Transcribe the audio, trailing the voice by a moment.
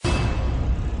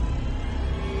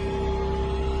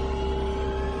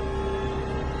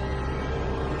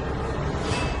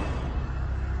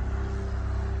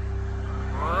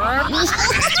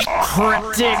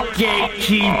Kryptic Gate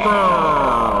Keepaz.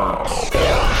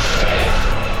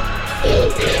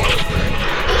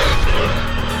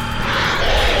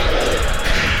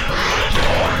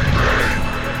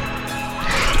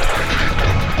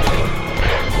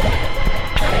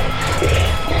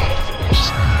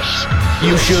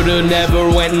 You shoulda never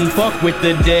went and fucked with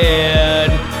the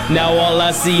dead. Now all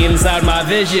I see inside my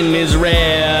vision is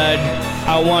red.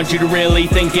 I want you to really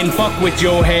think and fuck with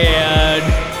your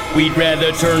head. We'd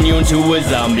rather turn you into a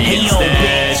zombie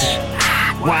instead. Yo,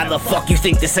 why the fuck you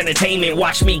think this entertainment?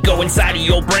 Watch me go inside of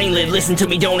your brainlet. Listen to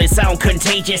me, don't it sound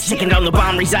contagious? Ticking down the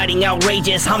bomb, residing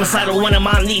outrageous. Homicidal when I'm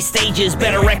on these stages.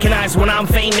 Better recognize when I'm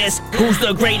famous. Who's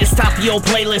the greatest? Top of your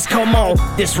playlist, come on.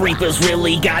 This Reaper's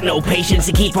really got no patience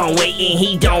to keep on waiting,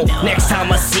 he don't. Next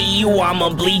time I see you, I'ma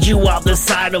bleed you out the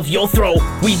side of your throat.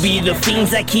 We be the fiends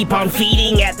that keep on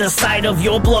feeding at the sight of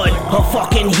your blood. A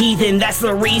fucking heathen, that's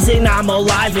the reason I'm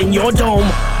alive in your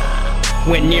dome.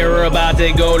 When you're about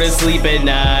to go to sleep at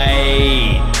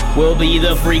night, we'll be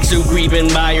the freaks who creeping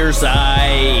by your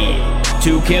side.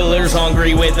 Two killers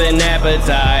hungry with an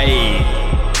appetite,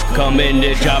 coming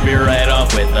to chop your head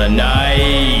off with a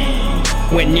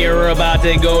knife. When you're about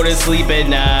to go to sleep at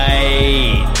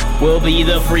night, we'll be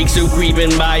the freaks who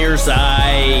creeping by your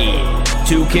side.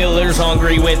 Two killers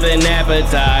hungry with an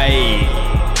appetite,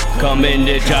 coming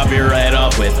to chop your head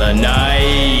off with a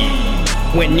knife.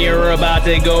 When you're about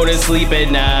to go to sleep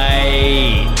at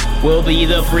night, we'll be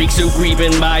the freaks who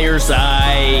creeping by your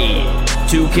side.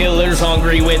 Two killers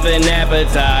hungry with an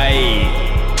appetite,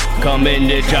 coming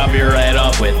to chop your head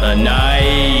off with a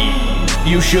knife.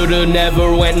 You shoulda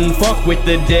never went and fucked with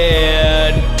the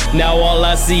dead. Now all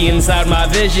I see inside my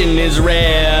vision is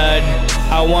red.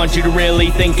 I want you to really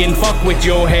think and fuck with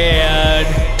your head.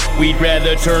 We'd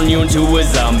rather turn you into a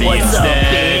zombie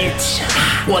instead. What's up, bitch?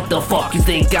 What the fuck you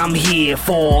think I'm here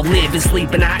for? Live and sleep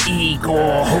and I eat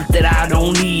gore. Hope that I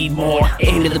don't need more.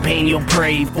 Into the pain you'll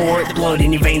pray for it. Blood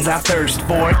in your veins, I thirst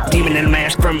for it. Demon in a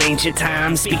mask from ancient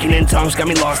times. Speaking in tongues got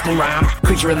me lost in rhyme.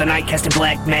 Creature of the night casting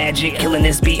black magic. Killing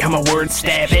this beat, how my words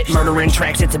stab it. Murdering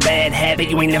tracks, it's a bad habit.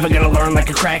 You ain't never gonna learn like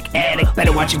a crack addict.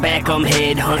 Better watch your back, I'm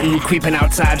head hunting. Creeping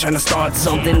outside trying to start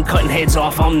something. Cutting heads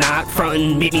off, I'm not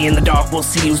fronting. Meet me in the dark, we'll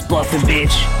see who's bluffing,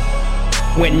 bitch.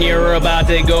 When you're about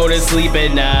to go to sleep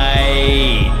at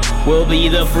night, we'll be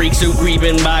the freaks who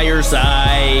creeping by your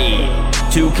side.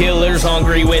 Two killers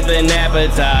hungry with an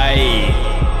appetite,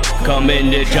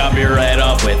 coming to chop your head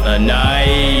off with a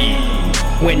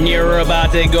knife. When you're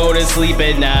about to go to sleep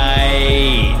at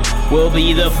night, we'll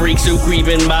be the freaks who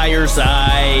creeping by your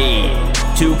side.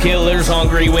 Two killers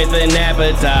hungry with an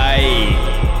appetite,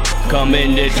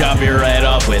 coming to chop your head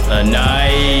off with a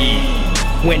knife.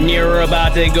 When you're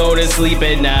about to go to sleep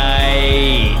at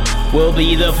night, we'll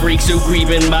be the freaks who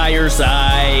creeping by your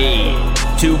side.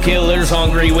 Two killers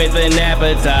hungry with an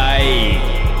appetite,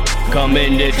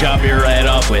 coming to chop your head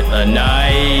off with a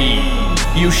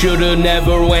knife. You shoulda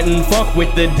never went and fucked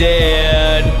with the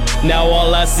dead. Now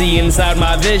all I see inside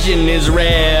my vision is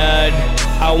red.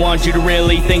 I want you to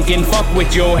really think and fuck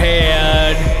with your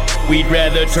head. We'd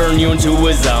rather turn you into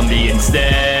a zombie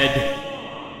instead.